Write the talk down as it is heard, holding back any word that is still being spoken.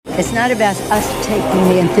It's not about us taking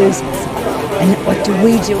the enthusiasm and what do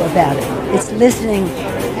we do about it. It's listening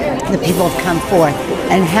to the people who have come forth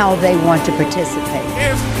and how they want to participate.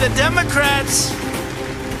 If the Democrats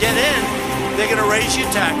get in, they're going to raise your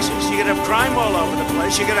taxes. You're going to have crime all over the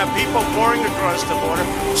place. You're going to have people pouring across the border.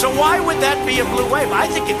 So why would that be a blue wave? I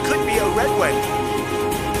think it could be a red wave.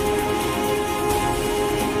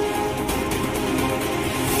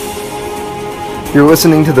 You're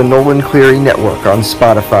listening to the Nolan Cleary Network on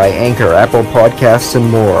Spotify, Anchor, Apple Podcasts, and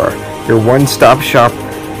more. Your one-stop shop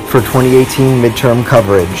for 2018 midterm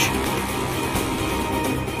coverage.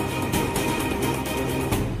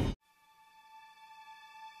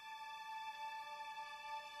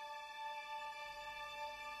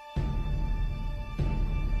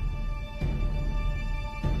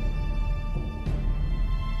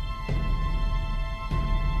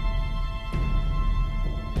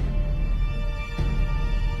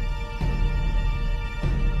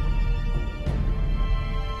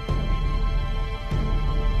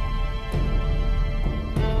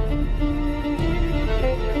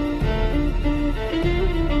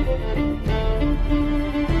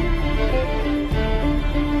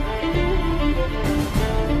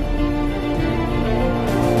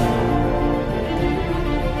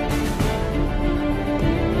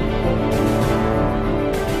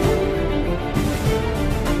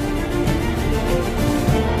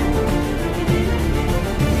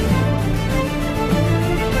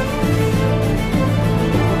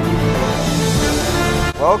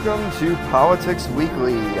 Welcome to Politics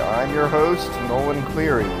Weekly. I'm your host, Nolan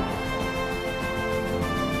Cleary.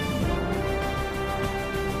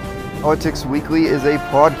 Politics Weekly is a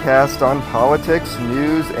podcast on politics,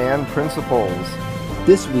 news, and principles.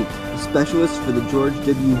 This week, a specialist for the George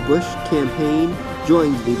W. Bush campaign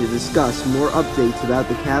joins me to discuss more updates about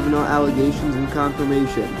the Kavanaugh allegations and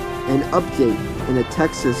confirmation, an update in a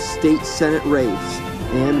Texas state Senate race,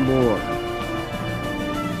 and more.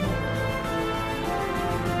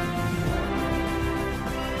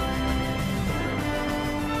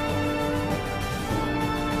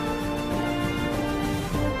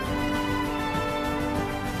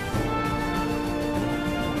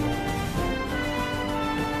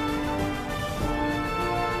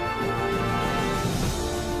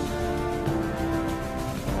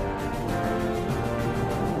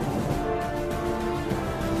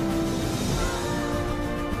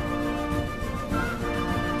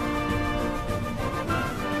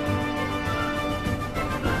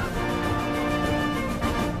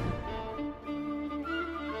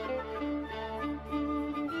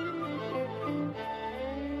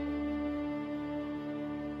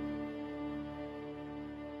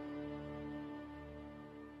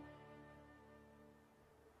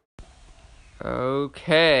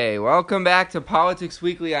 Okay, welcome back to Politics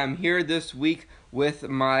Weekly. I'm here this week with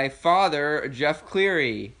my father, Jeff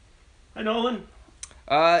Cleary. Hi, Nolan.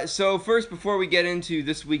 So first, before we get into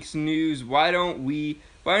this week's news, why don't you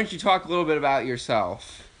talk a little bit about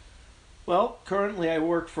yourself? Well, currently I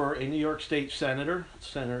work for a New York State Senator,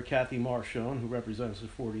 Senator Kathy Marshon, who represents the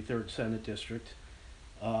 43rd Senate District,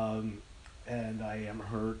 and I am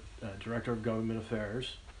her Director of Government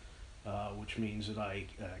Affairs, which means that I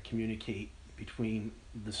communicate between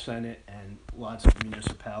the Senate and lots of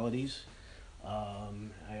municipalities.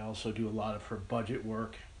 I also do a lot of her budget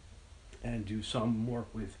work and do some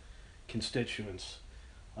work with constituents.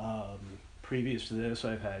 Previous to this,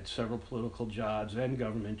 I've had several political jobs and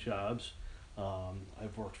government jobs.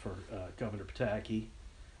 I've worked for Governor Pataki.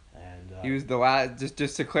 And he was the last.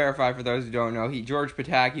 Just to clarify for those who don't know, George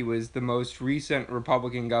Pataki was the most recent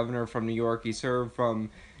Republican governor from New York. He served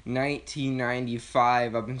from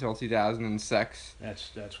 1995 up until 2006.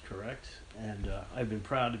 That's correct, and I've been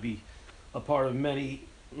proud to be a part of many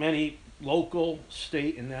local,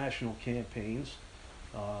 state, and national campaigns.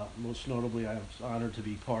 Most notably, I was honored to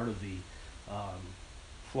be part of the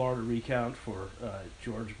Florida recount for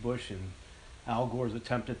George Bush and Al Gore's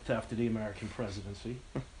attempted theft of the American presidency.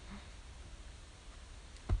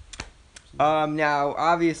 Now,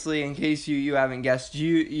 obviously, in case you haven't guessed,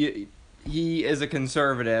 he is a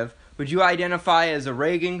conservative. Would you identify as a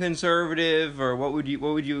Reagan conservative, or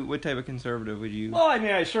what type of conservative would you? Well, I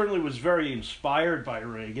mean, I certainly was very inspired by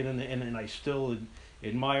Reagan, and I still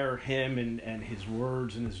admire him and his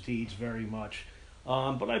words and his deeds very much.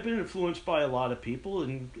 But I've been influenced by a lot of people,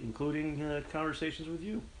 including conversations with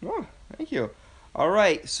you. Oh, thank you. All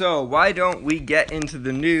right, so why don't we get into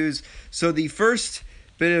the news? So the first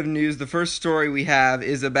bit of news, the first story we have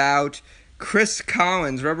is about Chris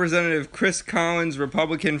Collins, Representative Chris Collins,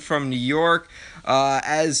 Republican from New York.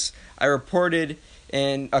 As I reported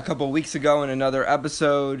a couple weeks ago in another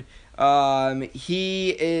episode,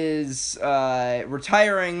 He is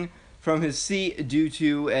retiring from his seat due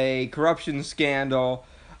to a corruption scandal.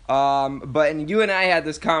 But you and I had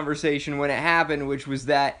this conversation when it happened, which was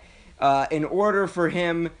that in order for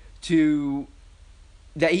him to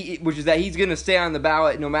which is that he's going to stay on the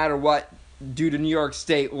ballot no matter what due to New York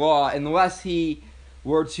state law, unless he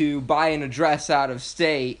were to buy an address out of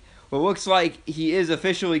state. Well, it looks like he is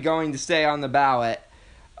officially going to stay on the ballot,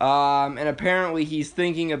 and apparently he's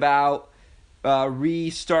thinking about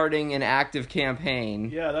restarting an active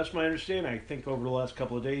campaign. Yeah, that's my understanding. I think over the last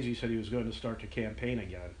couple of days he said he was going to start to campaign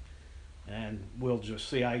again. And we'll just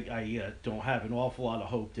see. I don't have an awful lot of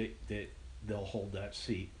hope that they'll hold that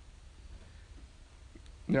seat.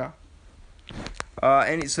 Yeah.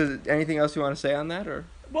 So anything else you want to say on that, or?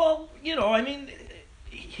 Well, I mean,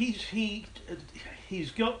 he's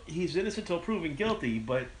innocent till proven guilty,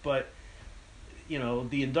 but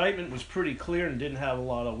the indictment was pretty clear and didn't have a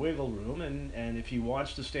lot of wiggle room, and if he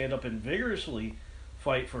wants to stand up and vigorously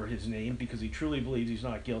fight for his name because he truly believes he's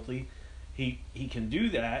not guilty, he can do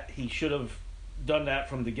that. He should have done that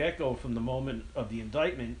from the get-go, from the moment of the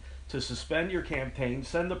indictment, to suspend your campaign,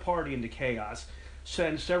 send the party into chaos,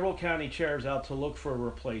 send several county chairs out to look for a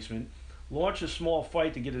replacement, launch a small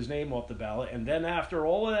fight to get his name off the ballot, and then after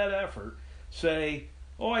all of that effort, say,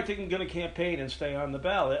 I think I'm going to campaign and stay on the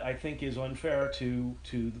ballot, I think is unfair to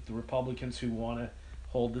the Republicans who want to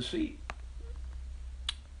hold the seat.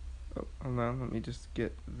 Oh, hold on, let me just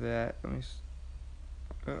get that.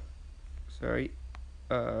 Sorry.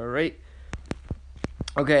 Right.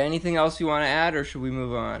 Okay, anything else you want to add, or should we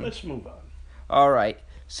move on? Let's move on. All right.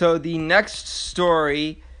 So the next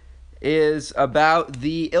story is about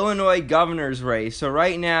the Illinois governor's race. So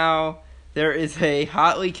right now, there is a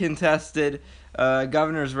hotly contested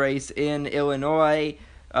governor's race in Illinois.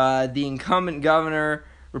 The incumbent governor,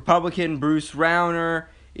 Republican Bruce Rauner,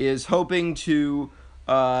 is hoping to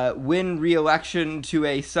win re-election to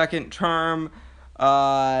a second term.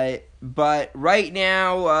 But right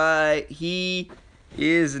now, he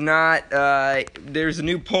is not. There's a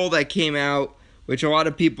new poll that came out, which a lot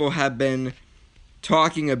of people have been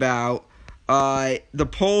talking about. The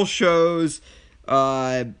poll shows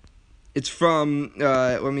it's from.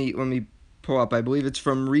 Let me pull up. I believe it's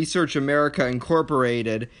from Research America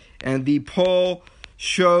Incorporated, and the poll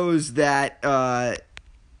shows that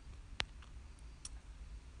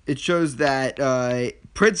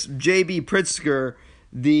J.B. Pritzker,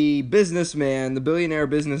 the billionaire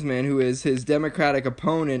businessman who is his Democratic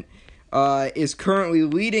opponent, is currently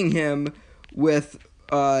leading him with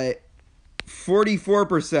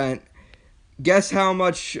 44%. Guess how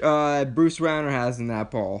much Bruce Rauner has in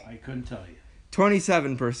that poll? I couldn't tell you.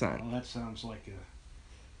 27%. Well, that sounds like a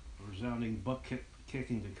resounding butt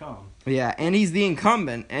kicking to come. Yeah, and he's the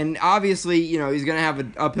incumbent, and obviously, he's going to have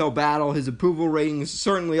an uphill battle. His approval ratings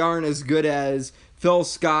certainly aren't as good as Phil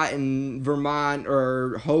Scott in Vermont,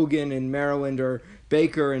 or Hogan in Maryland, or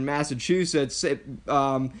Baker in Massachusetts.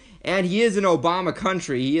 And he is in Obama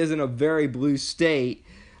country. He is in a very blue state.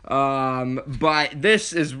 But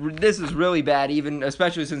this is really bad,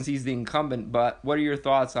 especially since he's the incumbent. But what are your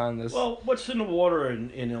thoughts on this? Well, what's in the water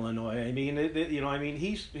in Illinois? I mean,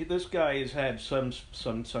 this guy has had some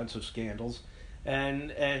sense of scandals,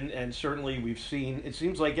 and certainly we've seen. It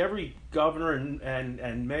seems like every governor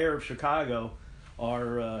and mayor of Chicago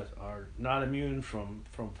are not immune from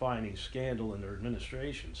finding scandal in their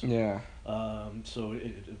administrations. Yeah. So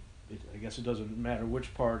I guess it doesn't matter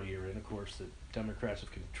which party you're in. Of course, the Democrats have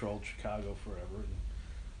controlled Chicago forever, and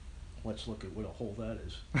let's look at what a hole that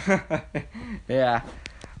is. Yeah,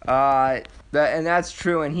 and that's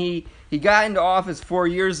true. And he got into office 4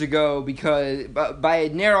 years ago because by a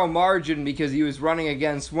narrow margin, because he was running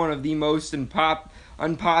against one of the most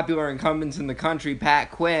unpopular incumbents in the country,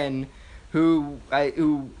 Pat Quinn, who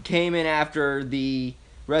came in after the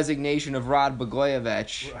resignation of Rod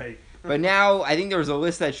Blagojevich. Right. But now, I think there was a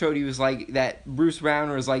list that showed that Bruce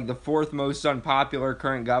Rauner is like the fourth most unpopular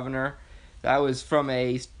current governor. That was from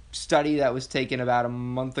a study that was taken about a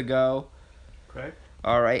month ago. Okay.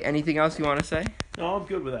 All right. Anything else you want to say? No, I'm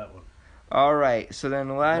good with that one. All right. So then,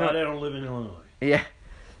 I don't live in Illinois. Yeah.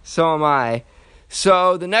 So am I.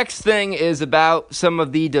 So the next thing is about some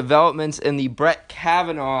of the developments in the Brett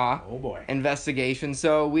Kavanaugh investigation.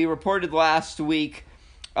 So we reported last week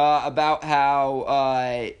about how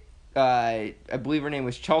I believe her name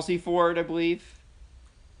was Chelsea Ford, I believe.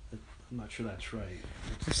 I'm not sure that's right.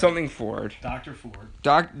 Something Ford. Dr. Ford.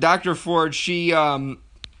 Dr. Ford, she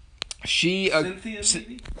Cynthia,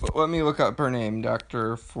 maybe? Let me look up her name.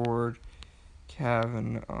 Dr. Ford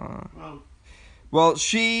Kavanaugh. Well,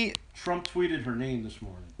 she... Trump tweeted her name this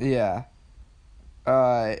morning. Yeah.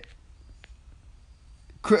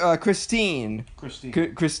 Christine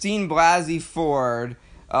Blasey Ford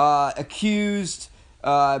accused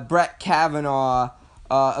Brett Kavanaugh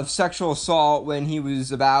of sexual assault when he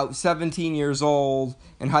was about 17 years old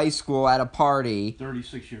in high school at a party.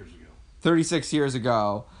 36 years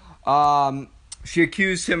ago. She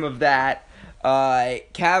accused him of that.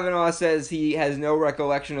 Kavanaugh says he has no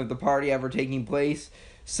recollection of the party ever taking place.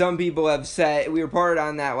 Some people have said, we reported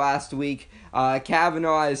on that last week,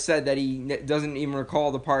 Kavanaugh has said that he doesn't even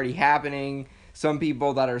recall the party happening. Some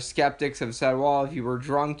people that are skeptics have said, well, if you were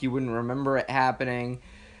drunk, you wouldn't remember it happening.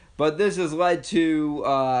 But this has led to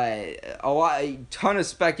a ton of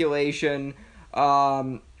speculation.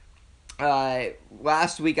 Last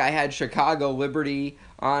week I had Chicago Liberty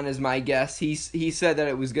on as my guest. He said that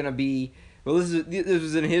it was going to be, well, this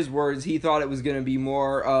was in his words, he thought it was going to be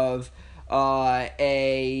more of a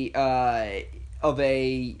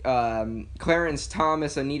Clarence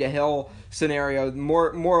Thomas, Anita Hill scenario,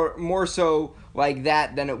 more so like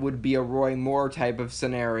that than it would be a Roy Moore type of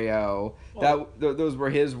scenario. Those were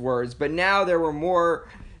his words. But now there were more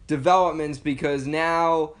developments because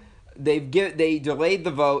now they delayed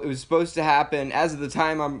the vote. It was supposed to happen, as of the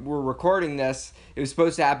time we're recording this, it was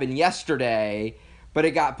supposed to happen yesterday, but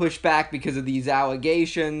it got pushed back because of these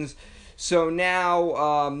allegations. So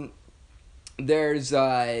now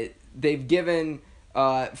they've given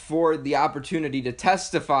Ford the opportunity to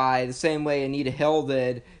testify the same way Anita Hill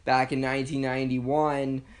did back in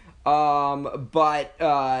 1991. But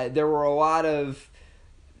there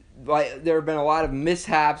have been a lot of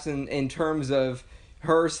mishaps in terms of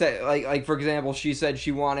her like for example, she said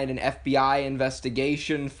she wanted an FBI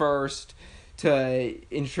investigation first to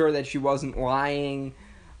ensure that she wasn't lying.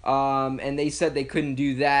 And they said they couldn't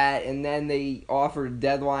do that, and then they offered a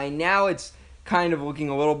deadline. Now it's kind of looking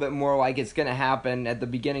a little bit more like it's going to happen at the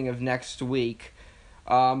beginning of next week.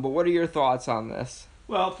 But what are your thoughts on this?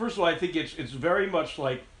 Well, first of all, I think it's very much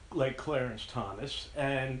like Clarence Thomas,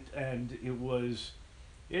 and it was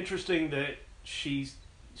interesting that she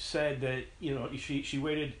said that she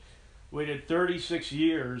waited 36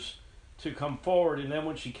 years to come forward, and then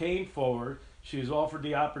when she came forward, she was offered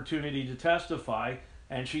the opportunity to testify,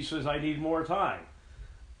 and she says, "I need more time."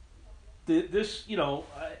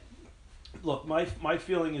 Look, my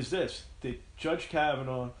feeling is this: that Judge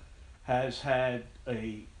Kavanaugh has had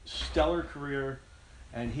a stellar career,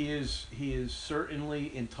 and he is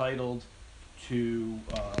certainly entitled to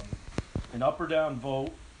an up or down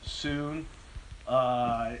vote soon.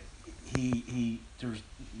 There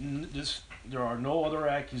are no other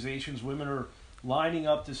accusations. Women are lining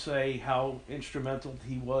up to say how instrumental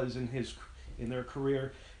he was in their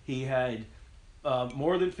career. He had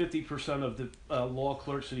more than 50% of the law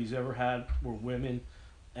clerks that he's ever had were women,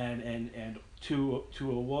 and to a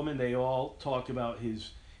woman, they all talked about his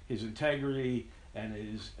integrity and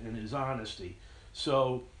his honesty.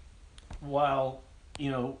 So while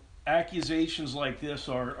accusations like this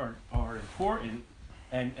are important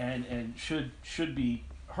and should be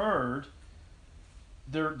heard,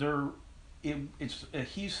 it's a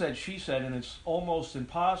he said, she said, and it's almost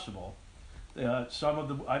impossible.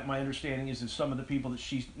 My understanding is that some of the people that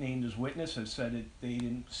she named as witness have said that they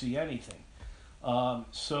didn't see anything. And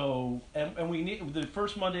we need, the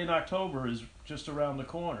first Monday in October is just around the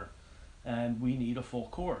corner, and we need a full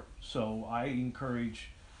court. So I encourage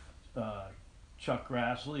Chuck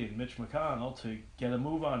Grassley and Mitch McConnell to get a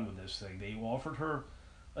move on with this thing. They offered her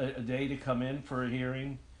a day to come in for a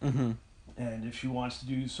hearing, and if she wants to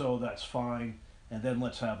do so, that's fine. And then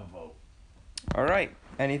let's have a vote. All right.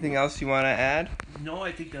 Anything else you want to add? No,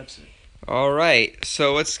 I think that's it. All right.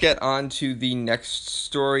 So let's get on to the next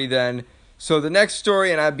story then. So the next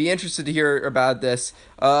story, and I'd be interested to hear about this,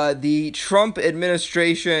 the Trump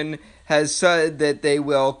administration has said that they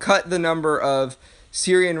will cut the number of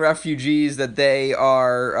Syrian refugees that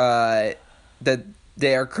that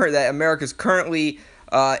America's currently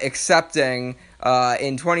accepting.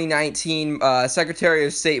 In 2019, Secretary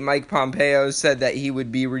of State Mike Pompeo said that he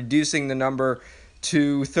would be reducing the number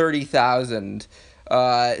to 30,000.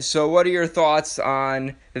 So what are your thoughts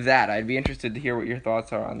on that? I'd be interested to hear what your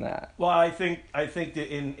thoughts are on that. Well, I think that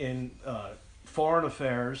in foreign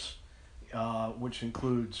affairs, which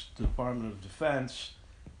includes the Department of Defense,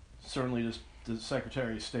 certainly the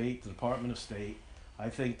Secretary of State, the Department of State, I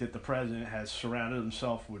think that the president has surrounded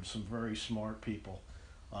himself with some very smart people.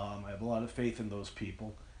 I have a lot of faith in those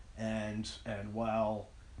people, and while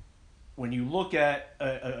when you look at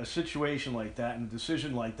a situation like that and a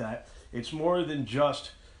decision like that, it's more than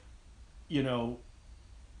just the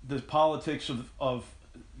politics of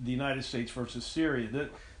the United States versus Syria.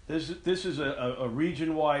 This is a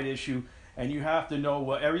region-wide issue, and you have to know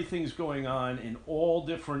what everything's going on in all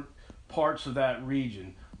different parts of that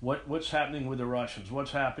region. What's happening with the Russians?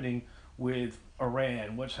 What's happening with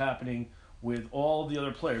Iran? What's happening with all the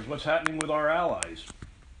other players? What's happening with our allies?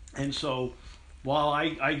 And so, while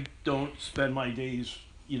I don't spend my days,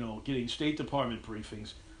 getting State Department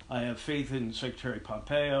briefings, I have faith in Secretary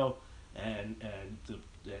Pompeo and the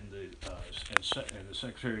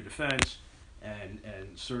Secretary of Defense, and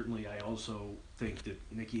certainly I also think that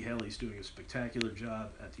Nikki Haley's doing a spectacular job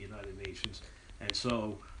at the United Nations, and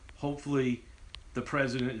so hopefully the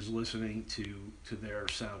president is listening to their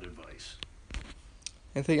sound advice.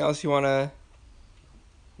 Anything else you want to?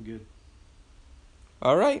 Good.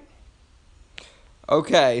 All right.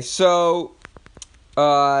 Okay, so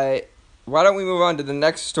why don't we move on to the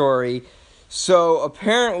next story? So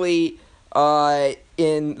apparently,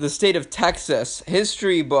 in the state of Texas,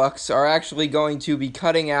 history books are actually going to be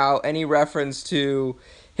cutting out any reference to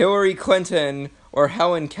Hillary Clinton or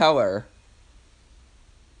Helen Keller.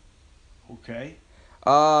 Okay.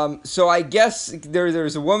 So I guess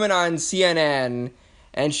there's a woman on CNN,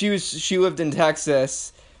 and she lived in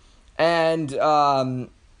Texas, and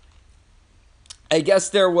I guess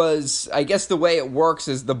the way it works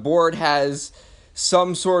is the board has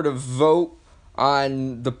some sort of vote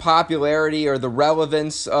on the popularity or the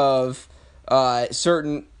relevance of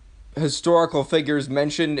certain historical figures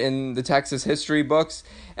mentioned in the Texas history books,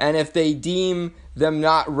 and if they deem them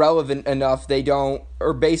not relevant enough, they don't,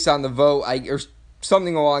 or based on the vote, or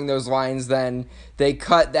something along those lines, then they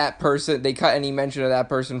cut any mention of that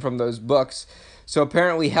person from those books. So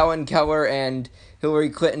apparently Helen Keller and Hillary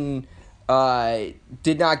Clinton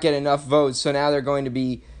did not get enough votes, so now they're going to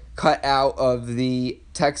be cut out of the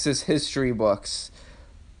Texas history books.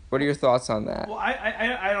 What are your thoughts on that? Well,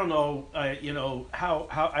 I don't know, how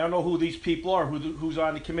I don't know who these people are, who's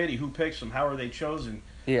on the committee, who picks them, how are they chosen?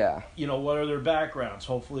 Yeah. What are their backgrounds?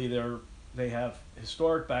 Hopefully they have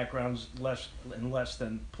historic backgrounds less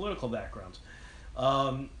than political backgrounds.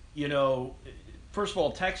 First of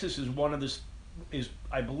all, Texas is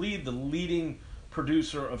I believe the leading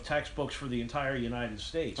producer of textbooks for the entire United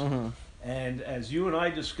States. Mm-hmm. And as you and I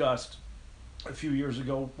discussed a few years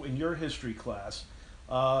ago in your history class,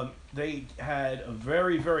 they had a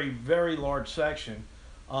very, very, very large section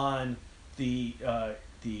on the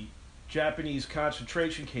Japanese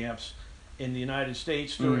concentration camps in the United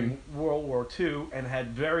States during World War II, and had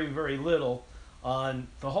very, very little on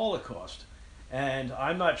the Holocaust. And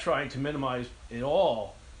I'm not trying to minimize at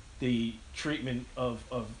all the treatment of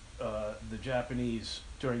the Japanese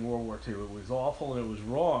during World War II. It was awful and it was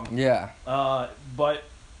wrong. Yeah. But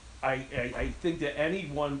I think that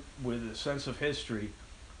anyone with a sense of history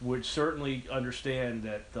would certainly understand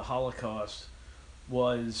that the Holocaust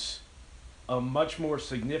was a much more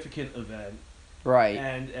significant event. Right.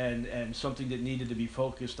 And something that needed to be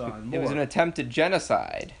focused on more. It was an attempted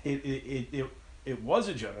genocide. It was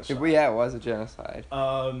a genocide. It was a genocide.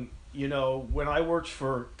 When I worked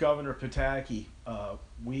for Governor Pataki,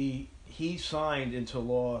 he signed into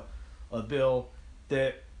law a bill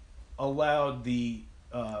that allowed the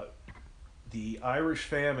Irish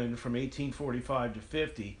famine from 1845 to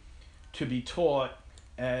 50 to be taught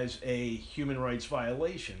as a human rights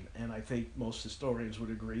violation, and I think most historians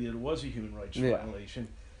would agree that it was a human rights violation.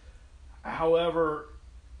 However,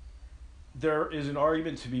 there is an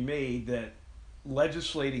argument to be made that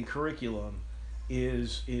legislating curriculum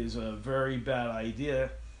is a very bad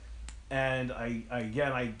idea. And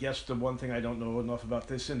I guess the one thing I don't know enough about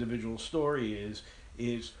this individual story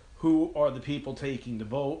is who are the people taking the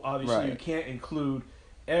vote. Obviously, right. You can't include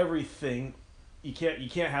everything. You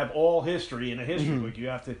can't have all history in a history book. You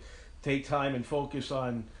have to take time and focus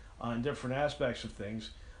on different aspects of things.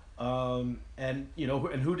 And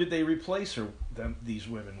who did they replace these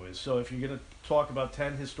women with? So if you're going to talk about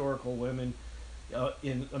 10 historical women,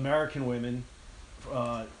 in American women,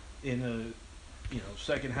 in the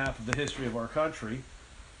second half of the history of our country,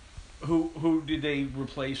 who did they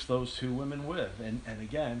replace those two women with? And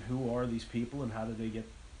again, who are these people, and how did they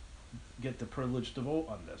get the privilege to vote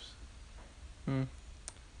on this?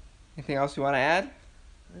 Anything else you want to add?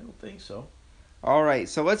 I don't think so. All right,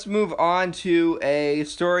 so let's move on to a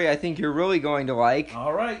story I think you're really going to like.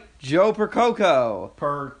 All right. Joe Percoco.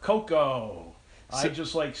 Percoco. I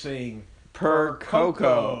just like saying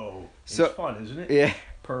Percoco. It's fun, isn't it? Yeah.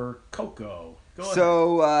 Percoco.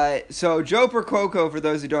 Go ahead. So Joe Percoco, for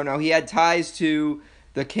those who don't know, he had ties to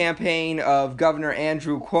the campaign of Governor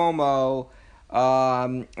Andrew Cuomo,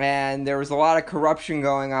 and there was a lot of corruption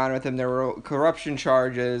going on with him. There were corruption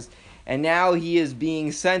charges, and now he is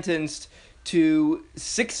being sentenced to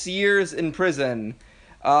 6 years in prison.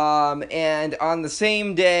 And on the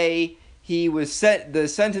same day, he was the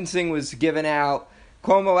sentencing was given out,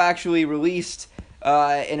 Cuomo actually released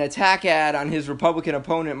an attack ad on his Republican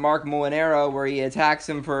opponent, Mark Molinaro, where he attacks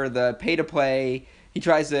him for the pay-to-play. He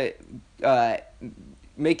tries to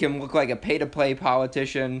make him look like a pay-to-play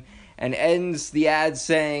politician, and ends the ad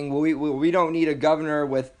saying, well, we don't need a governor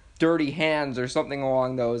with dirty hands or something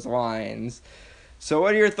along those lines. So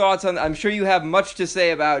what are your thoughts on... I'm sure you have much to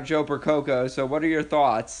say about Joe Percoco, so what are your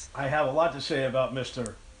thoughts? I have a lot to say about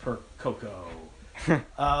Mr. Percoco.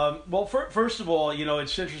 Well, first of all,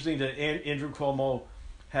 it's interesting that Andrew Cuomo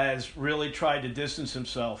has really tried to distance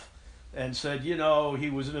himself and said, he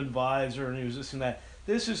was an advisor and he was this and that.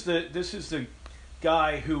 This is the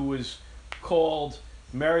guy who was called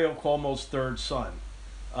Mario Cuomo's third son.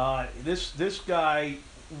 This guy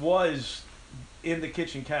was in the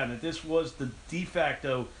kitchen cabinet. This was the de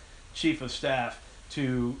facto chief of staff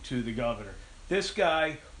to the governor. This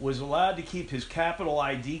guy was allowed to keep his Capital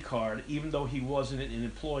ID card even though he wasn't an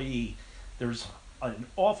employee. There's an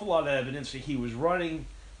awful lot of evidence that he was running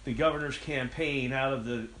the governor's campaign out of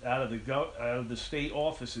the state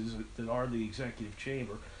offices that are the executive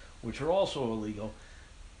chamber, which are also illegal.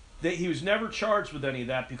 That he was never charged with any of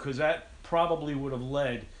that because that probably would have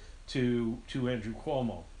led to Andrew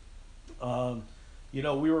Cuomo.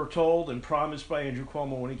 We were told and promised by Andrew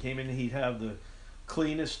Cuomo when he came in he'd have the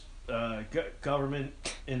cleanest government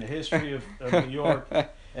in the history of New York,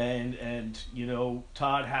 and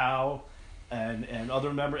Todd Howe and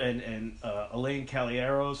other members and Elaine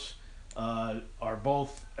Calieros have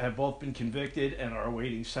both been convicted and are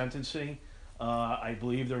awaiting sentencing. I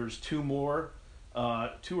believe there's two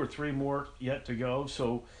or three more yet to go.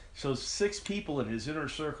 So 6 people in his inner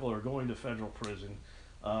circle are going to federal prison.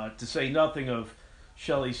 To say nothing of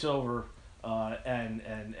Shelley Silver and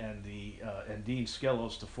Dean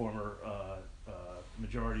Skelos, the former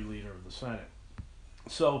majority leader of the Senate.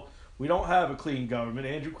 So we don't have a clean government.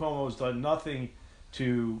 Andrew Cuomo has done nothing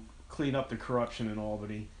to clean up the corruption in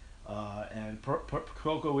Albany, and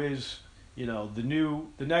Percoco is,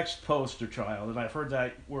 the next poster child. And I've heard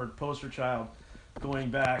that word poster child going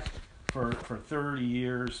back for 30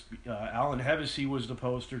 years. Alan Hevesy was the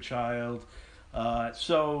poster child.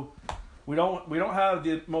 So we don't have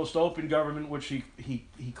the most open government, which he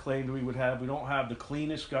claimed we would have. We don't have the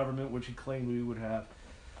cleanest government, which he claimed we would have.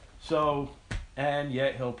 So, and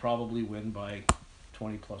yet he'll probably win by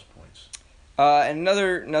 20 plus points. And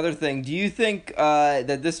another thing, do you think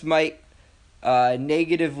that this might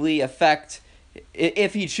negatively affect,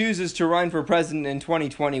 if he chooses to run for president in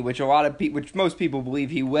 2020, which most people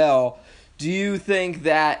believe he will? Do you think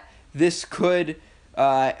that this could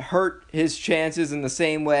hurt his chances in the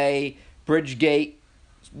same way Bridgegate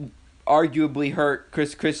arguably hurt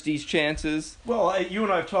Chris Christie's chances? Well, you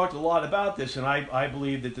and I have talked a lot about this, and I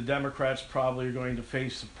believe that the Democrats probably are going to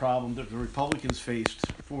face the problem that the Republicans faced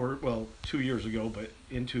 2 years ago, but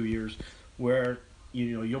in 2 years, where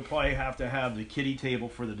you'll probably have to have the kiddie table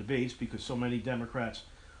for the debates because so many Democrats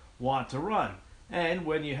want to run. And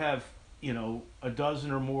when you have, a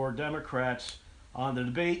dozen or more Democrats on the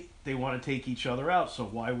debate, they want to take each other out. So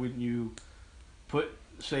why wouldn't you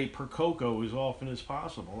say Percoco as often as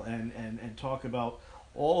possible and talk about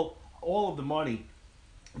all of the money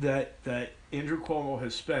that Andrew Cuomo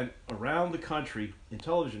has spent around the country in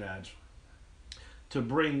television ads to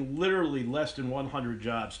bring literally less than 100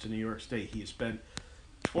 jobs to New York State. He has spent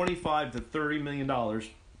 $25 to $30 million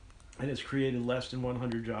and has created less than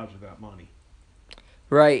 100 jobs with that money.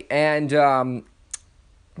 Right, and what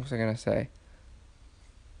was I going to say?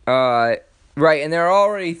 Right, and there are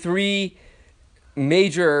already 3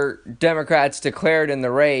 major Democrats declared in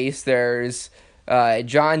the race. There's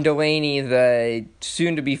John Delaney, the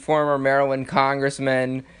soon-to-be former Maryland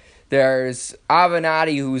congressman. There's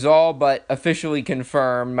Avenatti, who's all but officially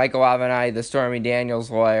confirmed, Michael Avenatti, the Stormy Daniels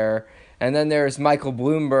lawyer. And then there's Michael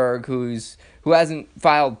Bloomberg, who hasn't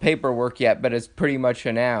filed paperwork yet, but it's pretty much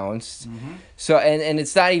announced. Mm-hmm. So, and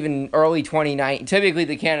it's not even early 2019. Typically,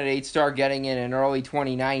 the candidates start getting in early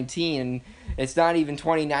 2019, and it's not even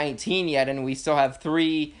 2019 yet, and we still have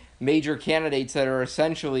 3 major candidates that are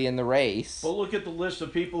essentially in the race. Well, look at the list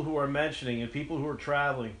of people who are mentioning and people who are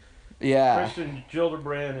traveling. Yeah. Kristen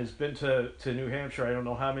Gillibrand has been to New Hampshire I don't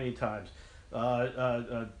know how many times.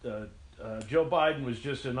 Joe Biden was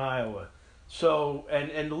just in Iowa. So,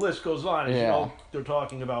 and the list goes on. As they're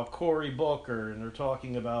talking about Cory Booker, and they're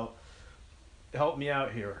talking about, help me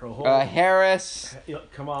out here. Harris.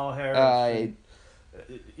 Kamala Harris.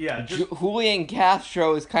 Julian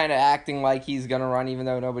Castro is kind of acting like he's going to run even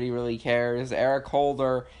though nobody really cares. Eric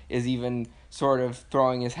Holder is even sort of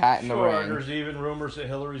throwing his hat in the ring. There's even rumors that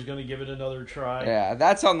Hillary's going to give it another try. Yeah,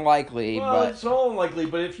 that's unlikely. Well, but it's all unlikely.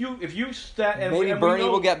 But if you maybe Bernie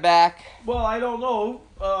will get back. Well, I don't know.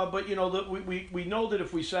 But you know that we know that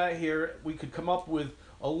if we sat here, we could come up with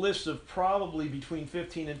a list of probably between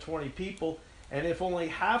 15 and 20 people, and if only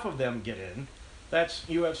half of them get in,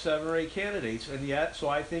 you have 7 or 8 candidates, and yet, so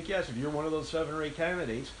I think yes, if you're one of those 7 or 8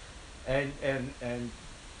 candidates, and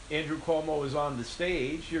Andrew Cuomo is on the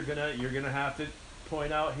stage, you're gonna have to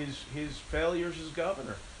point out his failures as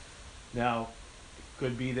governor. Now, it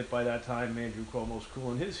could be that by that time Andrew Cuomo's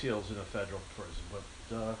cooling his heels in a federal prison, but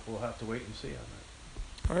we'll have to wait and see on that.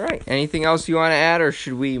 All right. Anything else you want to add, or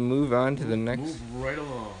should we move on to the next? Move right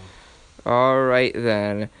along. All right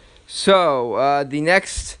then. So the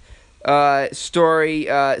next story.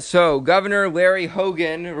 So Governor Larry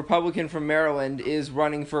Hogan, Republican from Maryland, is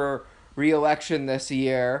running for re-election this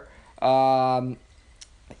year. Of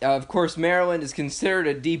course, Maryland is considered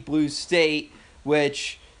a deep blue state,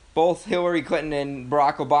 which both Hillary Clinton and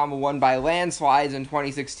Barack Obama won by landslides in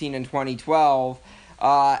 2016 and 2012.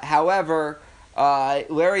 However,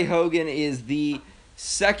 Larry Hogan is the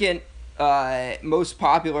second most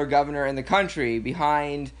popular governor in the country,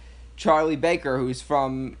 behind Charlie Baker, who's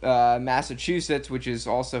from Massachusetts, which is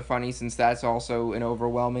also funny since that's also an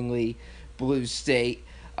overwhelmingly blue state.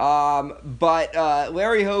 But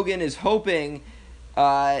Larry Hogan is hoping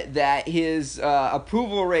that his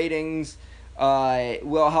approval ratings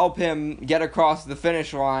will help him get across the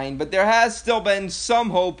finish line. But there has still been some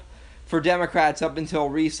hope for Democrats up until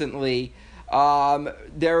recently.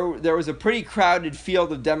 There was a pretty crowded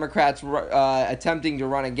field of Democrats attempting to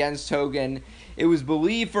run against Hogan. It was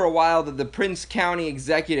believed for a while that the Prince County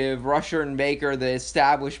executive, Rushern Baker, the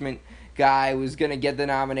establishment guy, was going to get the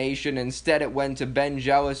nomination. Instead, it went to Ben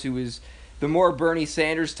Jealous, who was the more Bernie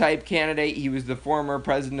Sanders type candidate. He was the former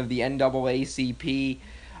president of the NAACP.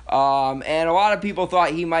 And a lot of people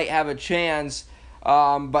thought he might have a chance,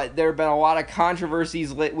 but there have been a lot of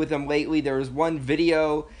controversies with him lately. There was one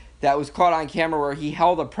video that was caught on camera where he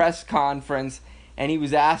held a press conference and he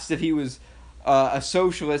was asked if he was a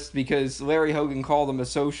socialist, because Larry Hogan called him a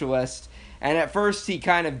socialist. And at first he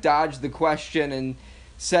kind of dodged the question and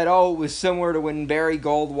said, oh, it was similar to when Barry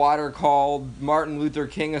Goldwater called Martin Luther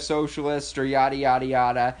King a socialist, or yada, yada,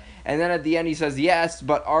 yada. And then at the end he says, yes,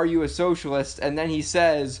 but are you a socialist? And then he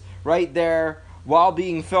says, right there, while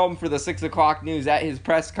being filmed for the 6 o'clock news at his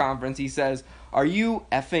press conference, he says, are you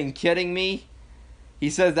effing kidding me?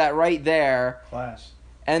 He says that right there. Class.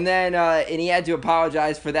 And then and he had to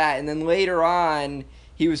apologize for that. And then later on,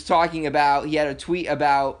 he was talking about, he had a tweet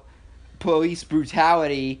about police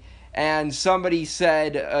brutality, and somebody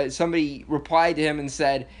said, somebody replied to him and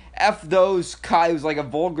said, F those cops. It was like a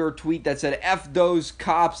vulgar tweet that said, F those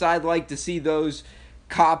cops. I'd like to see those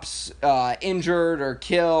cops injured or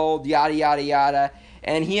killed, yada, yada, yada.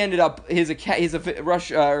 And he ended up,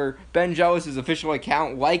 Ben Jealous's official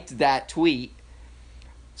account liked that tweet.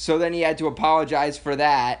 So then he had to apologize for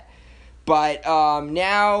that. But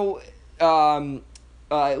now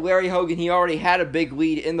Larry Hogan, he already had a big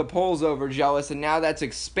lead in the polls over Jealous, and now that's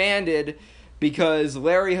expanded because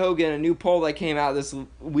Larry Hogan, a new poll that came out this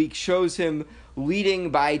week, shows him leading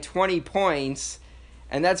by 20 points.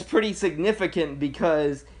 And that's pretty significant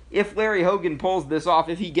because if Larry Hogan pulls this off,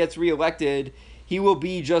 if he gets reelected, he will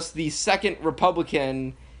be just the second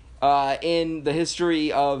Republican in the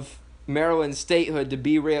history of Maryland statehood to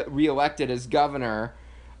be reelected as governor.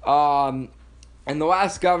 And the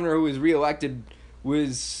last governor who was reelected, or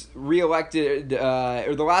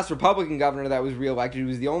the last Republican governor that was reelected, who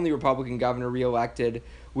was the only Republican governor reelected,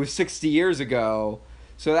 was 60 years ago.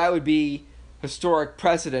 So that would be historic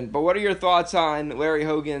precedent. But what are your thoughts on Larry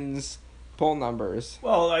Hogan's poll numbers?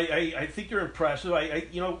 Well, I think they're impressive.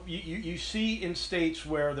 You see in states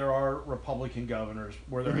where there are Republican governors,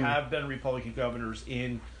 where there have been Republican governors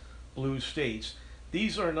in blue states,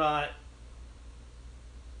 these are not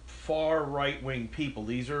far right-wing people.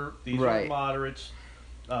 These are moderates.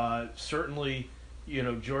 Certainly,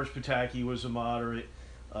 George Pataki was a moderate.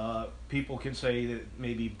 People can say that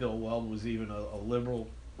maybe Bill Weld was even a liberal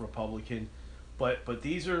Republican, but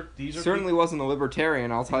these are certainly people, wasn't a libertarian.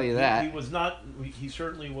 I'll tell you that he was not. He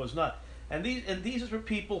certainly was not. And these are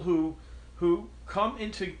people who come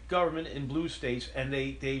into government in blue states, and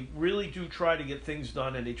they really do try to get things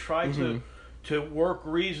done, and they try to work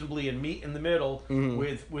reasonably and meet in the middle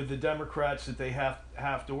with the Democrats that they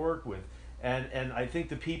have to work with. And I think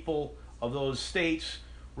the people of those states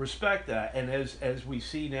respect that. And as we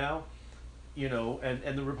see now,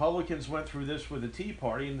 and the Republicans went through this with the Tea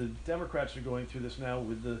Party, and the Democrats are going through this now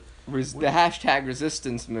with the hashtag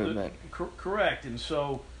resistance movement. Correct. And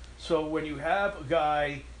so So when you have a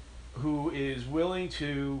guy who is willing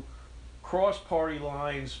to cross party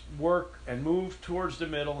lines, work and move towards the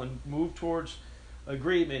middle and move towards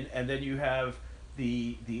agreement, and then you have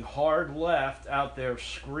the hard left out there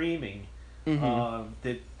screaming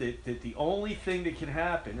that the only thing that can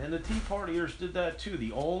happen, and the Tea Partiers did that too,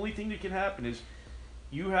 the only thing that can happen is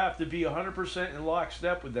you have to be 100% in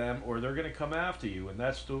lockstep with them, or they're going to come after you, and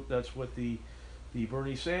that's what the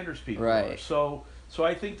Bernie Sanders people are. So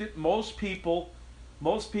I think that most people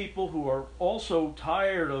who are also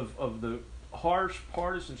tired of the harsh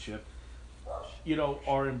partisanship,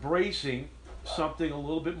 are embracing something a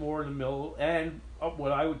little bit more in the middle and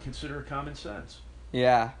what I would consider common sense.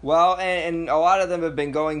 Yeah, well, and a lot of them have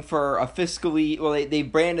been going for a fiscally, well, they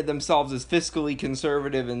branded themselves as fiscally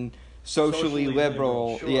conservative and socially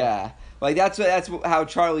liberal. Sure. Yeah, like that's how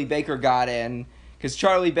Charlie Baker got in, because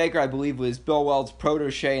Charlie Baker, I believe, was Bill Weld's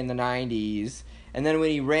protege in the 90s. And then when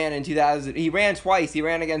he ran in 2000, he ran twice. He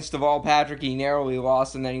ran against Deval Patrick. He narrowly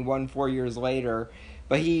lost, and then he won 4 years later.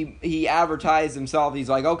 But he advertised himself. He's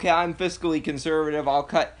like, okay, I'm fiscally conservative. I'll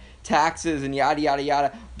cut taxes and yada yada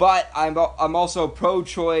yada. But I'm also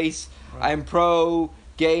pro-choice. Right. I'm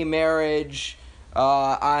pro-gay marriage.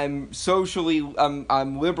 I'm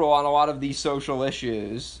liberal on a lot of these social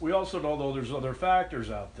issues. We also know, though, there's other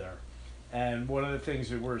factors out there. And one of the things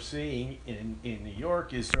that we're seeing in New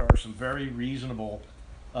York is there are some very reasonable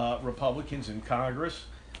Republicans in Congress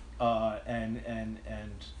and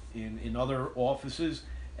in other offices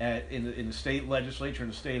in the state legislature, in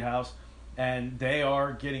the state house, and they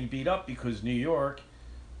are getting beat up because New York,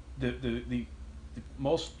 the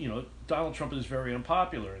most, Donald Trump is very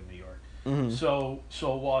unpopular in New York. Mm-hmm.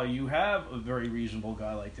 So while you have a very reasonable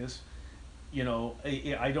guy like this,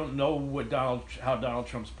 I don't know how Donald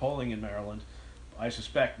Trump's polling in Maryland. I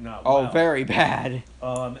suspect not well. Oh, very bad.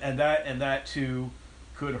 And that too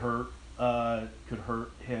could hurt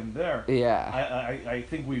him there. Yeah. I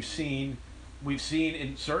think we've seen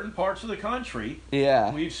in certain parts of the country.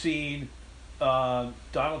 Yeah. We've seen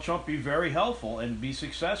Donald Trump be very helpful and be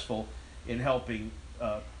successful in helping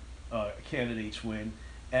candidates win.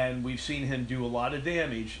 And we've seen him do a lot of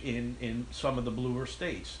damage in some of the bluer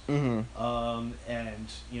states. Mm-hmm.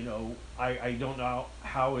 I don't know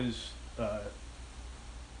how is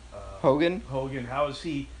Hogan, how is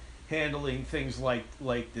he handling things like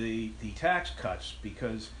the tax cuts,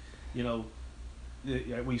 because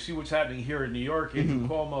we see what's happening here in New York. Andrew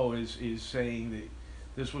Cuomo is saying that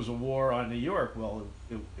this was a war on New York. Well,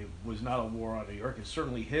 it was not a war on New York. It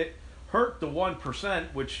certainly hurt the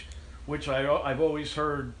 1%, which I've always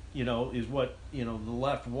heard, is what the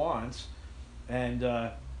left wants, and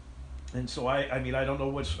so I don't know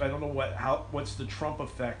what's the Trump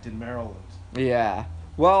effect in Maryland. Yeah,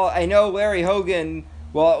 well, I know Larry Hogan.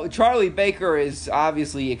 Well, Charlie Baker is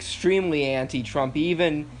obviously extremely anti-Trump. He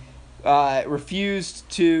even refused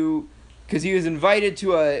to, because he was invited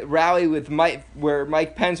to a rally with where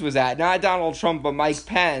Mike Pence was at, not Donald Trump, but Mike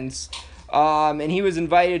Pence. And he was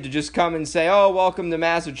invited to just come and say, "Oh, welcome to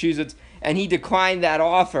Massachusetts," and he declined that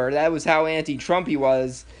offer. That was how anti-Trump he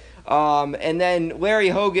was. And then Larry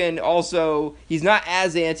Hogan also, he's not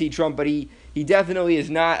as anti-Trump, but he definitely is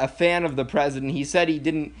not a fan of the president. He said he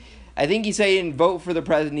didn't vote for the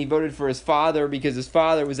president. He voted for his father because his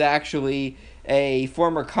father was actually a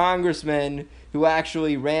former congressman who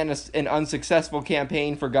actually ran an unsuccessful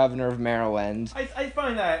campaign for governor of Maryland. I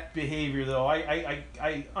find that behavior, though, I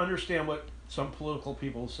understand what some political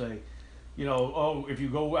people say. If you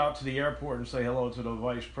go out to the airport and say hello to the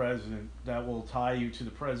vice president, that will tie you to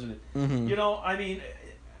the president. Mm-hmm.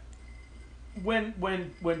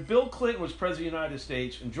 When Bill Clinton was president of the United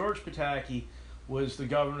States and George Pataki was the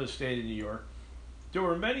governor of the state of New York, there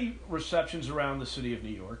were many receptions around the city of New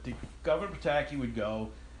York. Governor Pataki would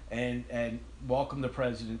go and welcome the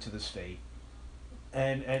president to the state.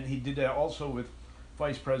 And he did that also with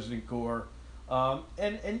Vice President Gore.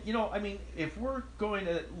 If we're going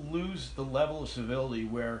to lose the level of civility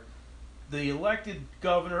where the elected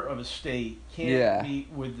governor of a state can't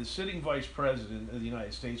meet with the sitting vice president of the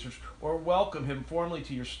United States or welcome him formally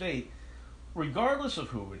to your state, regardless of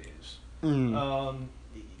who it is,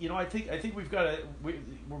 I think we've got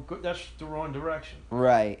that's the wrong direction.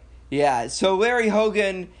 Right. Yeah. So Larry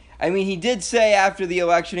Hogan, he did say after the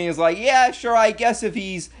election, he was like, "Yeah, sure. I guess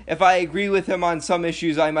if I agree with him on some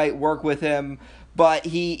issues, I might work with him." But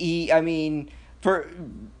he has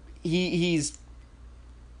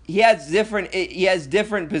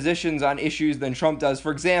different positions on issues than Trump does.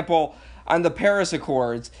 For example, on the Paris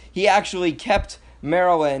Accords, he actually kept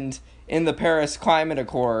Maryland in the Paris Climate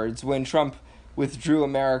Accords when Trump withdrew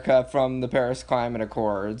America from the Paris Climate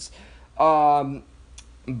Accords.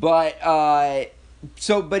 but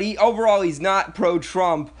he overall he's not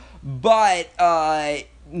pro-Trump. But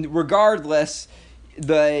regardless,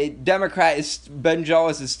 the Democrat Ben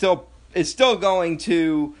Jealous is still going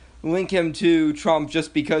to link him to Trump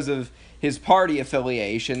just because of his party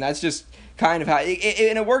affiliation. That's just kind of how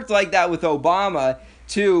and it worked like that with Obama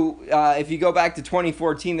too. If you go back to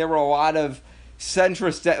 2014, there were a lot of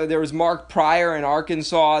centrist. There was Mark Pryor in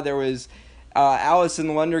Arkansas. There was Allison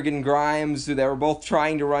Lundergan Grimes, who they were both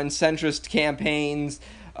trying to run centrist campaigns.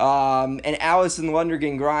 And Allison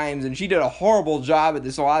Lundergan Grimes, and she did a horrible job at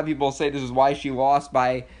this. A lot of people say this is why she lost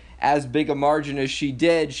by as big a margin as she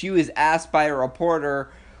did. She was asked by a reporter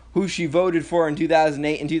who she voted for in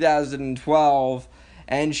 2008 and 2012,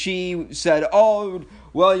 and she said, "Oh,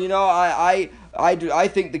 well, I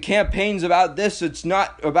think the campaign's about this. It's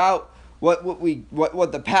not about what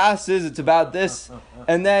the past is. It's about this."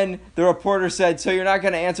 And then the reporter said, "So you're not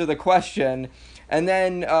going to answer the question?" And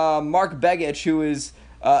then Mark Begich, who is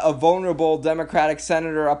a vulnerable Democratic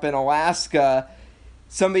senator up in Alaska,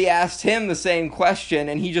 somebody asked him the same question,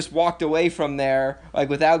 and he just walked away from there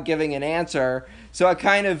without giving an answer. So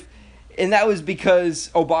and that was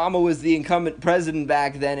because Obama was the incumbent president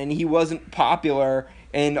back then, and he wasn't popular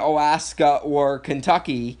in Alaska or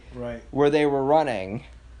Kentucky, right, where they were running.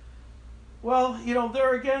 Well,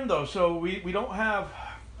 there again, though, so we don't have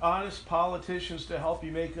honest politicians to help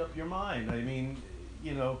you make up your mind. I mean,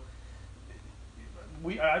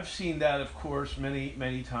 I've seen that, of course, many,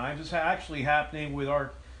 many times. It's actually happening with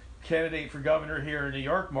our candidate for governor here in New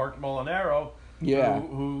York, Mark Molinaro,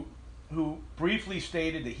 who briefly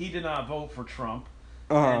stated that he did not vote for Trump,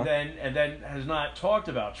 and then has not talked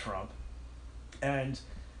about Trump, and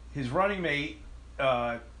his running mate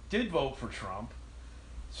did vote for Trump.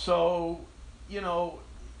 So,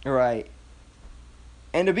 right.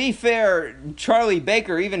 And to be fair, Charlie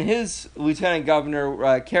Baker, even his lieutenant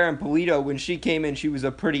governor, Karen Polito, when she came in, she was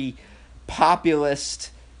a pretty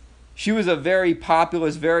populist. She was a very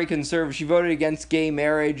populist, very conservative. She voted against gay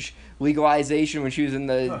marriage legalization when she was in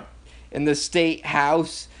the state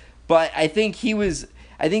house. But I think the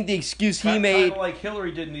excuse he made, kind of like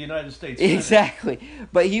Hillary did in the United States Senate. Exactly.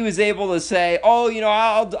 But he was able to say, I'll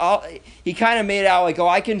he kind of made it out like,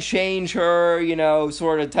 I can change her,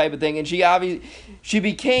 sort of type of thing. And she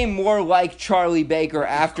became more like Charlie Baker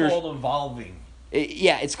after. It's called evolving.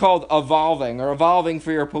 It's called evolving, or evolving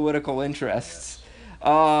for your political interests.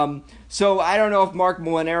 Yes. So I don't know if Mark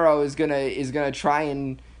Molinaro is gonna try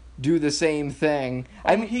and do the same thing.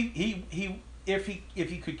 I mean, he if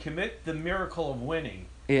he could commit the miracle of winning,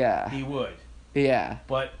 he would. Yeah.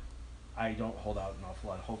 But I don't hold out an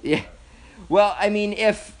awful lot of hope. Yeah. For that. Well, I mean,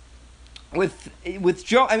 if with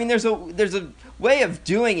Joe, I mean, there's a way of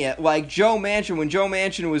doing it. Like Joe Manchin, when Joe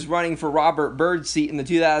Manchin was running for Robert Byrd's seat in the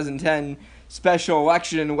 2010 special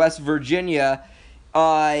election in West Virginia,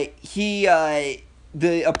 the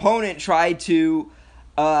opponent tried to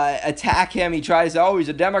attack him. He tried to say, he's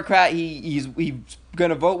a Democrat. He's going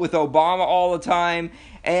to vote with Obama all the time.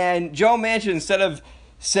 And Joe Manchin, instead of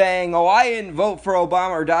saying, I didn't vote for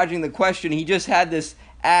Obama, or dodging the question, he just had this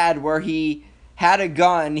ad where he had a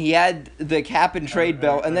gun, he had the cap and trade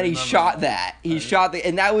bill, and then he shot that.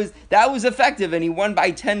 And that was effective, and he won by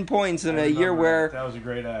 10 points in a year where that was a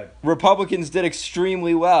great ad. Republicans did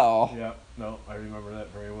extremely well. Yeah, no, I remember that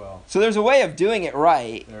very well. So there's a way of doing it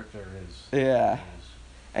right. There is. Yeah. There is.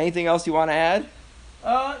 Anything else you want to add?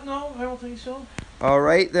 No, I don't think so. All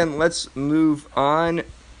right, then let's move on.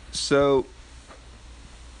 So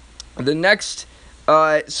the next,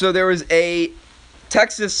 so there was a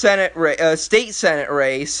Texas state Senate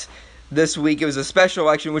race this week. It was a special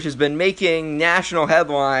election which has been making national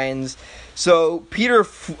headlines. So Peter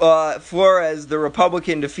Flores, the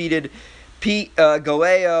Republican, defeated Pete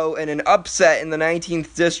Gallego in an upset in the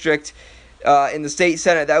 19th district in the state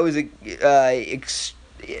Senate. That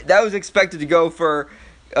was expected to go for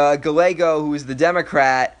Gallego, who was the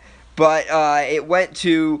Democrat, but it went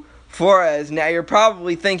to Flores. Now you're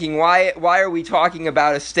probably thinking, why are we talking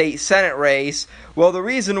about a state Senate race? Well, the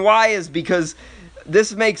reason why is because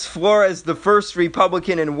this makes Flores the first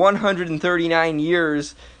Republican in 139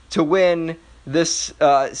 years to win this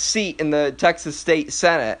seat in the Texas State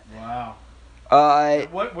Senate. Wow.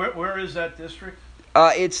 Where is that district?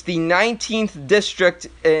 It's the 19th district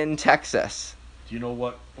in Texas. Do you know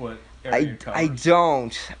what area it covers? I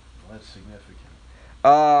don't. Well, that's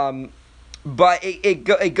significant. But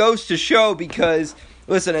it goes to show, because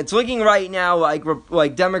listen, it's looking right now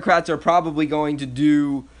like Democrats are probably going to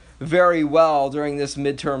do very well during this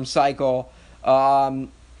midterm cycle.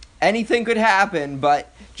 Anything could happen,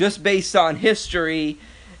 but just based on history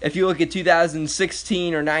if you look at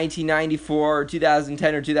 2016 or 1994 or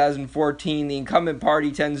 2010 or 2014, the incumbent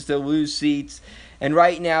party tends to lose seats. And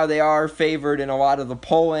right now they are favored in a lot of the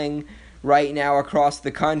polling right now across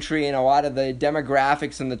the country, and a lot of the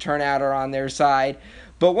demographics and the turnout are on their side.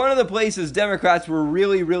 But one of the places Democrats were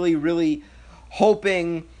really, really, really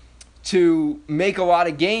hoping to make a lot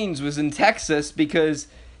of gains was in Texas, because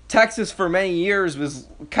Texas for many years was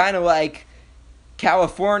kind of like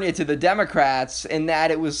California to the Democrats in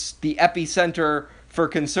that it was the epicenter for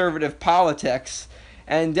conservative politics.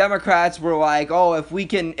 And Democrats were like, oh, if we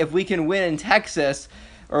can win in Texas,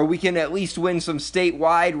 or we can at least win some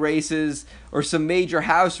statewide races or some major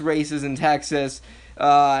House races in Texas,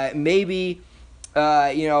 maybe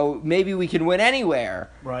we can win anywhere.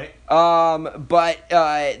 Right. But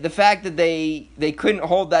the fact that they couldn't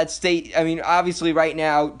hold that state, I mean, obviously right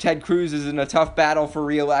now Ted Cruz is in a tough battle for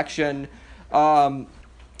re-election.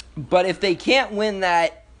 But if they can't win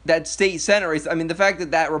that state Senate race, I mean, the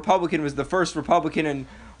fact that Republican was the first Republican in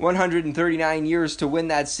 139 years to win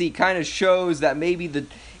that seat kind of shows that maybe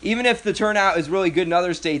even if the turnout is really good in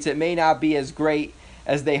other states, it may not be as great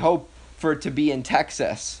as they hope for it to be in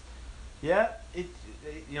Texas. Yeah,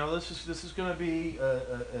 this is going to be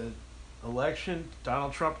a election.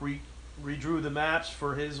 Donald Trump redrew the maps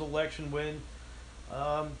for his election win.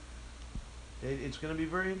 It's going to be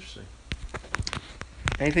very interesting.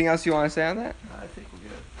 Anything else you want to say on that? I think we're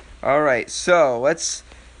good. All right, so let's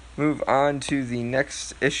move on to the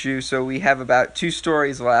next issue. So we have about 2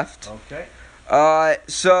 stories left. Okay.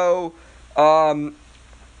 So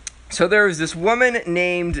there was this woman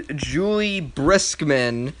named Julie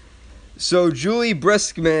Briskman. So Julie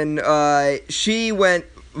Briskman, Julie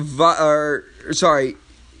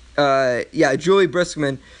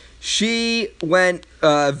Briskman, she went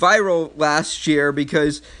viral last year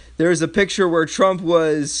because there's a picture where Trump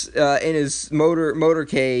was in his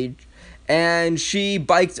motorcade, and she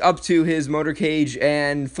biked up to his motorcade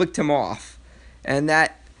and flicked him off. And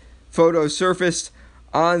that photo surfaced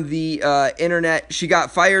on the internet. She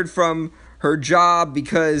got fired from her job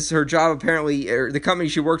because her job apparently, or the company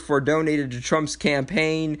she worked for, donated to Trump's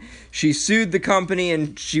campaign. She sued the company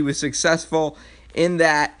and she was successful in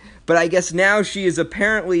that. But I guess now she is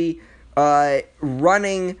apparently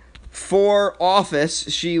running for office.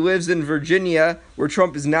 She lives in Virginia, where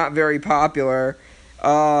Trump is not very popular.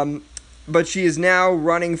 But she is now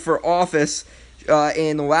running for office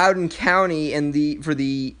in Loudoun County on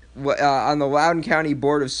the Loudoun County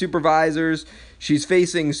Board of Supervisors. She's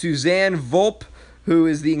facing Suzanne Volpe, who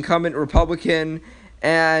is the incumbent Republican,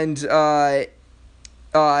 and now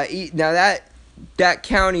that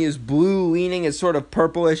county is blue-leaning. It's sort of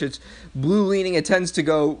purplish. It's blue-leaning. It tends to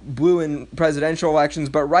go blue in presidential elections,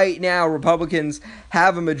 but right now Republicans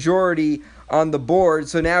have a majority on the board.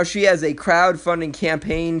 So now she has a crowdfunding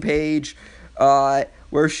campaign page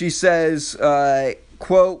where she says,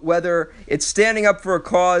 quote, whether it's standing up for a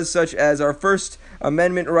cause such as our First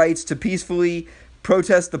Amendment rights to peacefully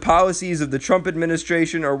protest the policies of the Trump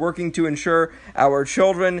administration, or working to ensure our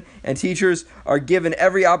children and teachers are given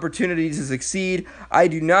every opportunity to succeed, I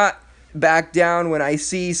do not back down when I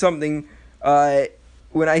see something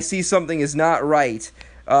is not right.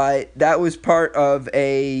 That was part of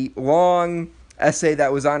a long essay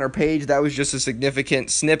that was on her page. That was just a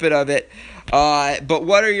significant snippet of it. But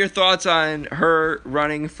what are your thoughts on her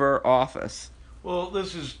running for office? Well,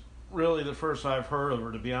 this is really the first I've heard of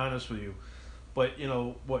her, to be honest with you. But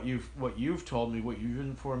what you've told me, what you've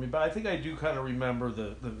informed me. But I think I do kind of remember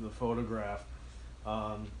the photograph,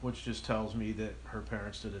 which just tells me that her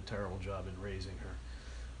parents did a terrible job in raising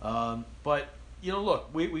her. But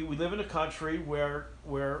look, we live in a country where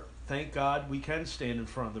thank God we can stand in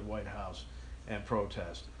front of the White House and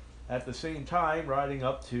protest. At the same time, riding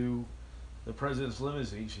up to the president's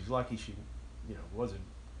limousine, she's lucky she wasn't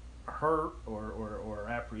hurt or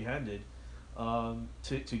apprehended,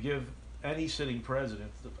 to give any sitting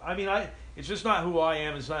president. I mean, it's just not who I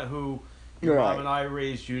am. It's not who your mom and I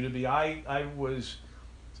raised you to be. I was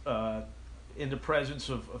in the presence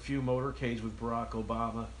of a few motorcades with Barack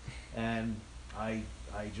Obama, and I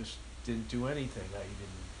just didn't do anything. I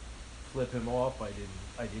didn't flip him off. I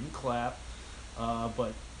didn't clap.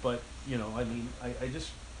 But I mean, I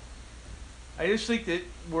just think that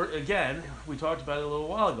we talked about it a little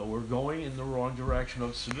while ago, we're going in the wrong direction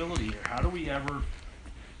of civility here. How do we ever,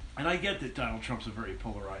 and I get that Donald Trump's a very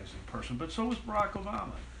polarizing person, but so is Barack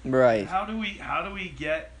Obama. Right. How do we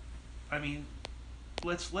get, I mean,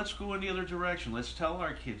 let's go in the other direction. Let's tell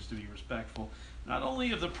our kids to be respectful, not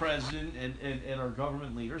only of the president and our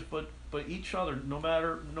government leaders, but each other, no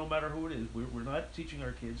matter who it is. We're not teaching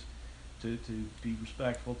our kids to be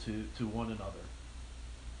respectful to one another.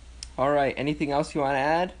 All right. Anything else you want to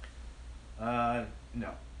add? No.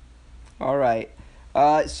 All right.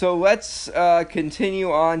 So let's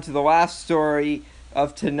continue on to the last story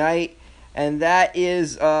of tonight, and that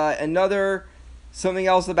is something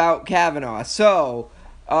else about Kavanaugh. So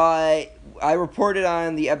I reported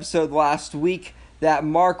on the episode last week that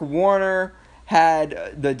Mark Warner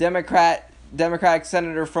had the Democratic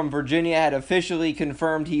senator from Virginia had officially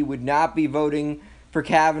confirmed he would not be voting for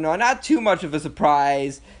Kavanaugh. Not too much of a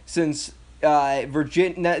surprise since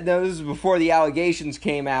Virginia. This was before the allegations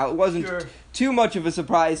came out. It wasn't too much of a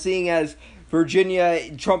surprise, seeing as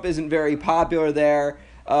Virginia, Trump isn't very popular there.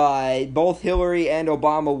 Both Hillary and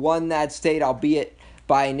Obama won that state, albeit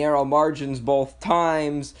by narrow margins both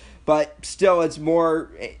times. But still, it's more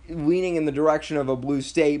leaning in the direction of a blue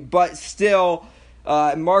state. But still,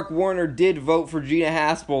 Mark Warner did vote for Gina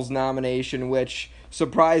Haspel's nomination, which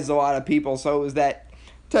surprised a lot of people. So it was that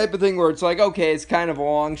type of thing where it's like, okay, it's kind of a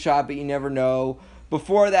long shot, but you never know.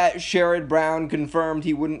 Before that, Sherrod Brown confirmed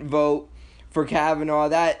he wouldn't vote for Kavanaugh.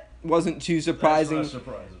 That wasn't too surprising. That's not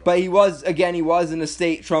surprising. But he was in a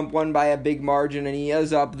state Trump won by a big margin, and he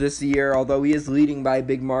is up this year, although he is leading by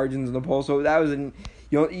big margins in the poll. So that was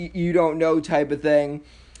you don't know type of thing.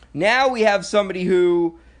 Now we have somebody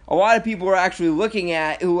who a lot of people are actually looking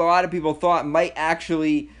at, who a lot of people thought might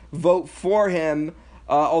actually vote for him,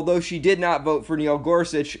 although she did not vote for Neil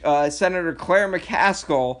Gorsuch. Senator Claire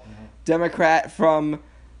McCaskill, Democrat from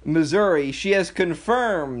Missouri, she has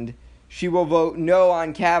confirmed she will vote no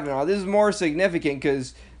on Kavanaugh. This is more significant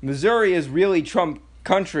because Missouri is really Trump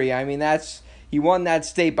country. I mean, he won that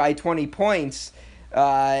state by 20 points,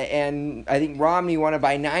 and I think Romney won it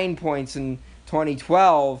by 9 points in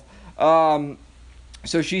 2012.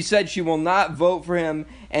 So she said she will not vote for him.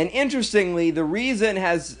 And interestingly, the reason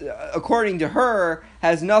according to her,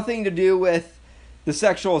 has nothing to do with the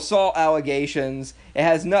sexual assault allegations.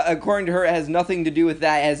 According to her, it has nothing to do with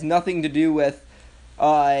that. It has nothing to do with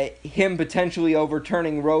him potentially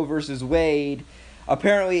overturning Roe versus Wade.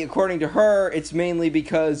 Apparently, according to her, it's mainly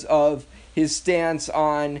because of his stance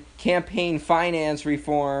on campaign finance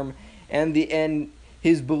reform and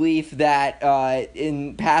his belief that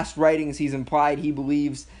in past writings he's implied he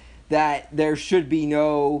believes that there should be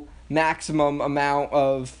no maximum amount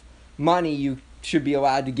of money you should be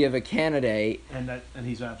allowed to give a candidate. And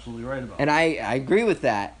he's absolutely right about that. And I agree with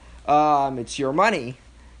that. It's your money.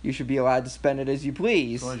 You should be allowed to spend it as you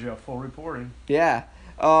please. As long as you have full reporting. Yeah.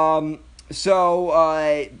 But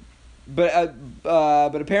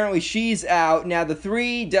apparently she's out. Now, the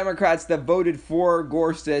three Democrats that voted for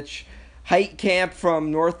Gorsuch, Heitkamp from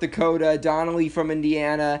North Dakota, Donnelly from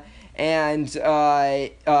Indiana, and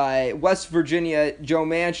West Virginia, Joe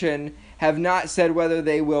Manchin, have not said whether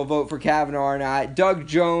they will vote for Kavanaugh or not. Doug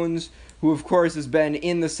Jones, who of course has been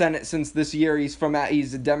in the Senate since this year, he's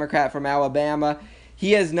a Democrat from Alabama.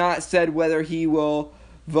 He has not said whether he will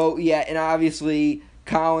vote yet, and obviously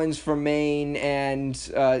Collins from Maine and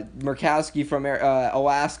Murkowski from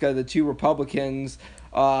Alaska, the two Republicans,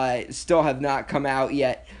 still have not come out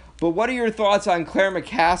yet. But what are your thoughts on Claire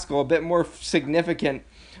McCaskill, a bit more significant?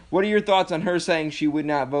 What are your thoughts on her saying she would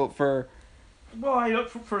not vote for? Well,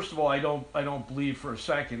 first of all, I don't believe for a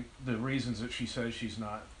second the reasons that she says she's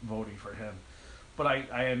not voting for him. But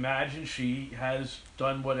I imagine she has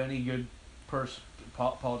done what any good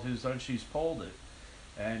politician has done. She's polled it,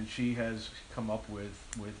 and she has come up with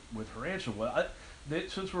her answer. Well,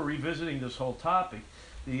 since we're revisiting this whole topic,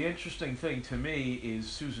 the interesting thing to me is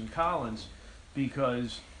Susan Collins,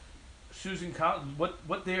 because Susan Collins,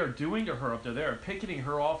 what they are doing to her up there, they are picketing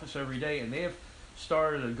her office every day, and they have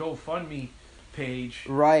started a GoFundMe page,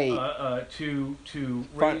 right, to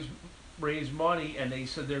raise money, and they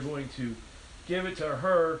said they're going to give it to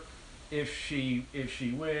her if she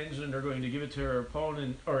wins, and they're going to give it to her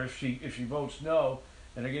opponent, or if she votes no,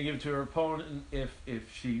 and they're going to give it to her opponent if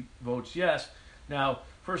she votes yes. Now,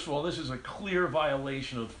 first of all, this is a clear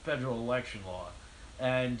violation of federal election law,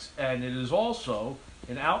 and it is also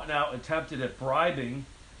an out-and-out attempt at bribing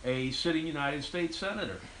a sitting United States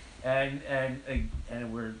senator. And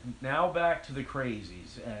we're now back to the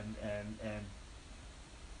crazies, and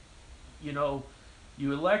you know,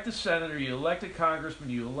 you elect a senator, you elect a congressman,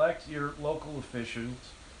 you elect your local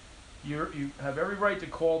officials. You have every right to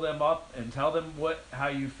call them up and tell them how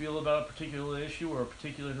you feel about a particular issue or a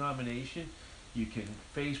particular nomination. You can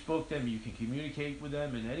Facebook them, you can communicate with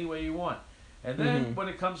them in any way you want. And then when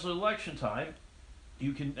it comes to election time,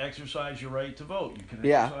 you can exercise your right to vote. You can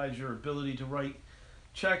exercise your ability to write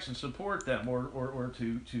checks and support them, or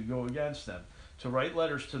to go against them, to write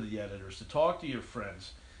letters to the editors, to talk to your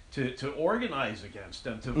friends, to organize against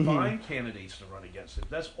them, to find candidates to run against them.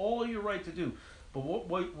 That's all your right to do. But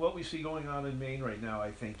what we see going on in Maine right now,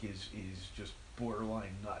 I think, is just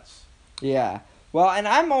borderline nuts. Yeah. Well, and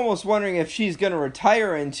I'm almost wondering if she's going to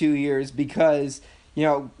retire in 2 years because,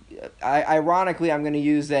 ironically, I'm going to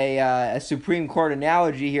use a Supreme Court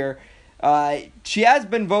analogy here. She has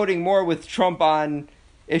been voting more with Trump on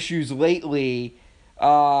issues lately,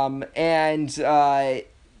 or at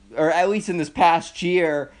least in this past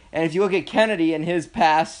year. And if you look at Kennedy in his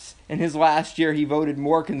last year, he voted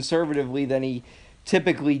more conservatively than he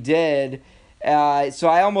typically did. So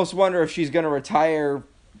I almost wonder if she's going to retire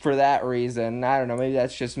for that reason. I don't know. Maybe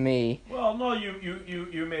that's just me. Well, no,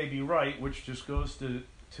 you may be right, which just goes to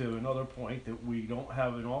another point that we don't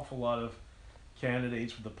have an awful lot of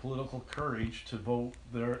candidates with the political courage to vote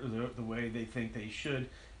the way they think they should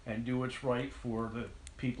and do what's right for the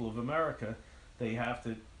people of America. They have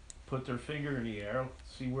to put their finger in the air,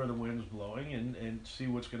 see where the wind's blowing, and see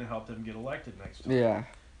what's going to help them get elected next time. Yeah.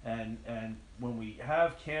 And when we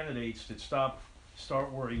have candidates that start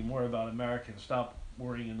worrying more about America and stop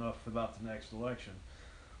worrying enough about the next election,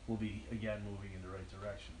 we'll be again moving in the right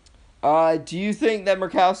direction. Do you think that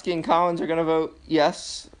Murkowski and Collins are going to vote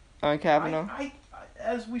yes on Kavanaugh? I,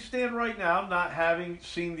 as we stand right now, not having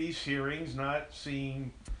seen these hearings, not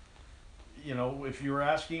seeing, if you were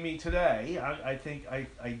asking me today, I think I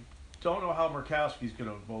don't know how Murkowski's going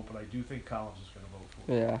to vote, but I do think Collins is going to vote for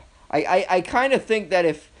it. Yeah, I kind of think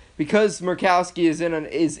that because Murkowski is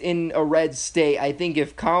in a red state, I think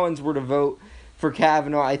if Collins were to vote for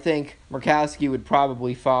Kavanaugh, I think Murkowski would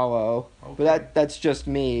probably follow. Okay. But that's just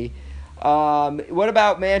me. What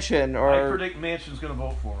about Manchin? I predict Manchin's going to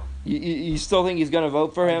vote for him. You still think he's going to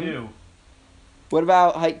vote for him? I do. What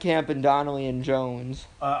about Heitkamp and Donnelly and Jones?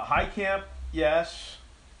 Heitkamp, yes.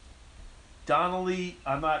 Donnelly,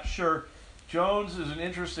 I'm not sure. Jones is an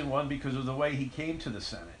interesting one because of the way he came to the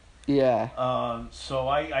Senate. Yeah. So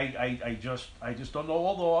I just don't know.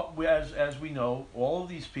 Although as we know, all of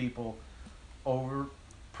these people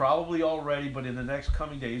probably already, but in the next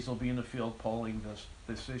coming days, they'll be in the field polling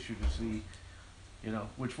this issue to see,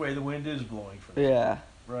 which way the wind is blowing for them. Yeah.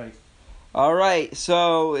 Right. All right.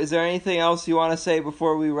 So, is there anything else you want to say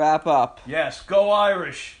before we wrap up? Yes. Go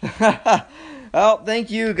Irish. Well,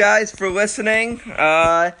 thank you guys for listening.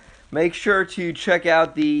 Make sure to check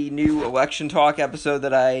out the new Election Talk episode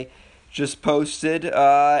that I just posted.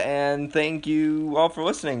 And thank you all for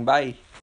listening. Bye.